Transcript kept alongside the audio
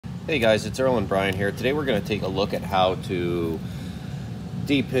Hey guys, it's Earl and Brian here. Today we're going to take a look at how to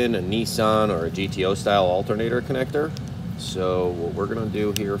depin a Nissan or a GTO style alternator connector. So what we're going to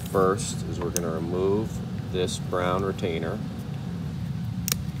do here first is we're going to remove this brown retainer,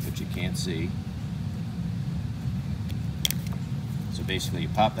 which you can't see. So basically you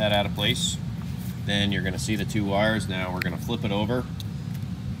pop that out of place. Then you're going to see the two wires. Now we're going to flip it over.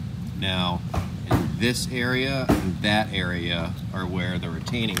 Now in this area and that area are where the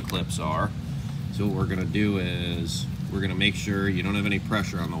retaining clips are. So what we're going to do is we're going to make sure you don't have any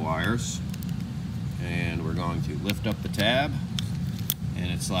pressure on the wires, and we're going to lift up the tab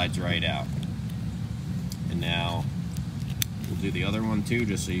and it slides right out. And now we'll do the other one too,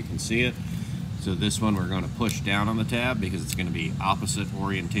 just so you can see it. So this one we're going to push down on the tab because it's going to be opposite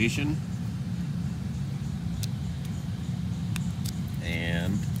orientation.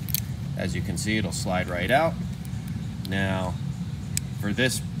 And as you can see, it'll slide right out. Now for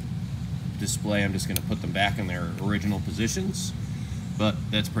this display, I'm just going to put them back in their original positions, but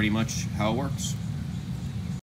that's pretty much how it works.